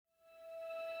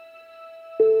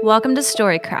Welcome to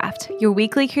STORYCraft, your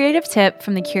weekly creative tip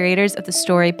from the curators of the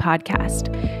Story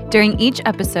podcast. During each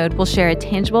episode, we'll share a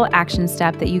tangible action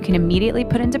step that you can immediately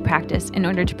put into practice in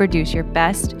order to produce your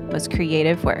best, most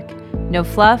creative work. No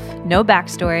fluff, no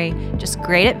backstory, just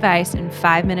great advice in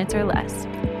 5 minutes or less.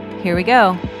 Here we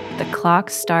go. The clock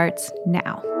starts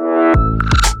now.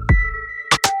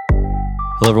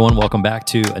 Hello, everyone. Welcome back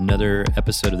to another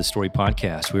episode of the Story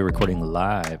Podcast. We're recording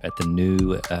live at the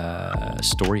new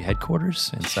Story headquarters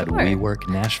inside WeWork,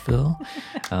 Nashville.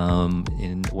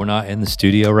 We're not in the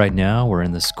studio right now. We're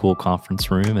in this cool conference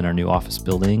room in our new office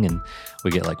building, and we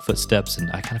get like footsteps,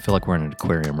 and I kind of feel like we're in an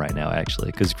aquarium right now,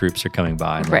 actually, because groups are coming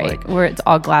by and they're like, where it's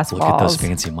all glass look walls. At those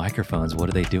fancy microphones. What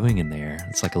are they doing in there?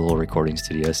 It's like a little recording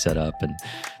studio set up, and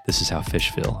this is how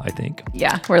fish feel, I think.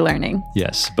 Yeah, we're learning.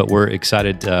 Yes, but we're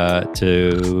excited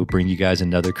to bring you guys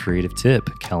another creative tip.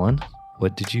 Kellen,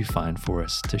 what did you find for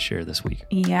us to share this week?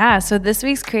 Yeah, so this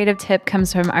week's creative tip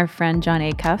comes from our friend John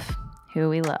Acuff, who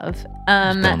we love. He's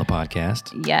been on the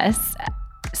podcast. Yes.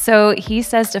 So he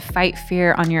says to fight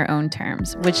fear on your own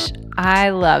terms, which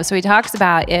I love. So he talks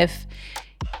about if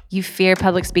you fear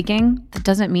public speaking, that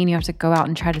doesn't mean you have to go out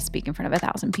and try to speak in front of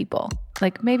 1,000 people.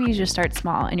 Like maybe you just start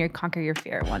small and you conquer your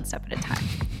fear one step at a time.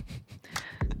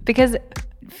 Because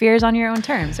fear is on your own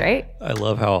terms, right? I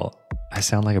love how I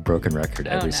sound like a broken record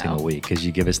every single week because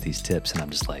you give us these tips and I'm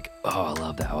just like, oh, I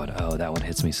love that one. Oh, that one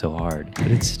hits me so hard. But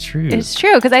it's true. It's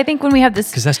true because I think when we have this...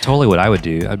 Because that's totally what I would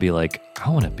do. I'd be like, I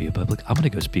want to be a public... I'm going to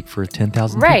go speak for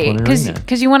 10,000 people in an arena.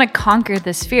 Because you want to conquer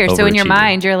this fear. So in your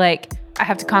mind, you're like, I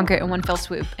have to conquer it in one fell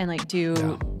swoop and like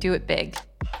do it big,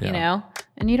 you know?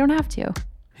 And you don't have to.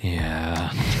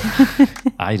 Yeah,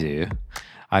 I do.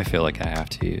 I feel like I have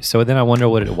to. So then I wonder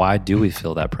why do we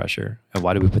feel that pressure? And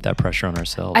why do we put that pressure on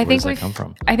ourselves? Where does that come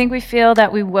from? I think we feel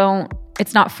that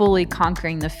it's not fully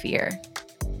conquering the fear.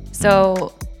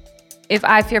 So if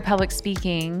I fear public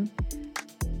speaking,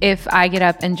 if I get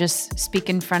up and just speak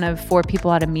in front of 4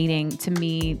 people at a meeting, to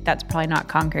me, that's probably not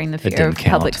conquering the fear of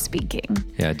public speaking.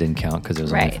 Yeah, it didn't count because it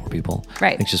was only 4 people.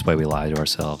 Right. It's just the way we lie to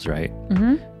ourselves, right?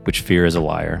 Mm-hmm. Which fear is a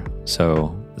liar.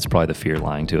 So it's probably the fear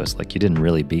lying to us. Like, you didn't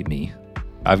really beat me.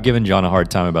 I've given John a hard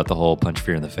time about the whole punch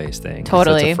fear in the face thing.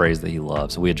 Totally. That's a phrase that he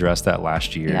loves. We addressed that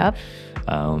last year. Yep.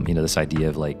 This idea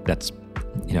of like, that's,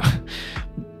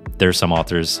 there's some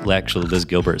authors, actually Liz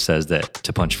Gilbert says that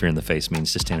to punch fear in the face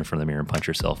means to stand in front of the mirror and punch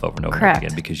yourself over and over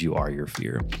again because you are your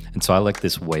fear. And so I like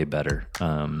this way better.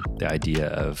 The idea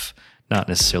of not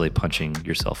necessarily punching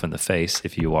yourself in the face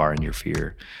if you are in your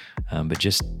fear, but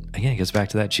just, again, it goes back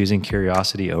to that choosing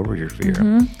curiosity over your fear.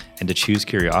 Mm-hmm. And to choose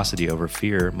curiosity over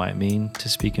fear might mean to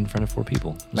speak in front of 4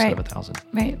 people instead of 1,000.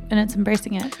 Right, and it's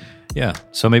embracing it. Yeah,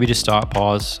 so maybe just stop,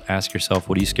 pause, ask yourself,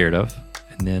 what are you scared of?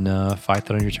 And then fight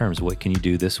that on your terms. What can you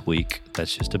do this week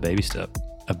that's just a baby step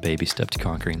to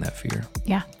conquering that fear?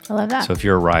 Yeah, I love that. So if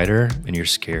you're a writer and you're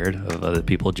scared of other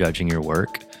people judging your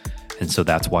work, and so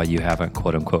that's why you haven't,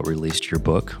 quote unquote, released your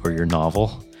book or your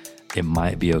novel, it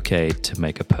might be okay to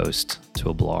make a post to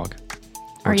a blog.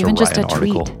 Or even just a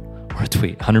tweet. Or a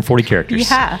tweet. 140 characters.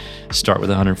 Yeah. Start with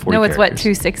 140 characters. No, it's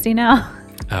characters. 260 now?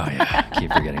 Oh, yeah. I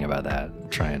keep forgetting about that.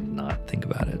 Try and not think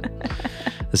about it.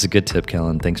 This is a good tip,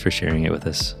 Kellen. Thanks for sharing it with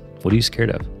us. What are you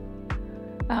scared of?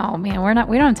 Oh, man.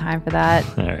 We don't have time for that.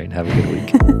 All right. Have a good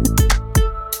week.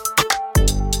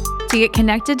 To get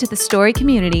connected to the Story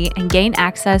community and gain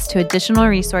access to additional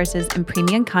resources and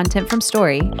premium content from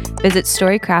Story, visit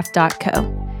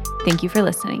storycraft.co. Thank you for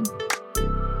listening.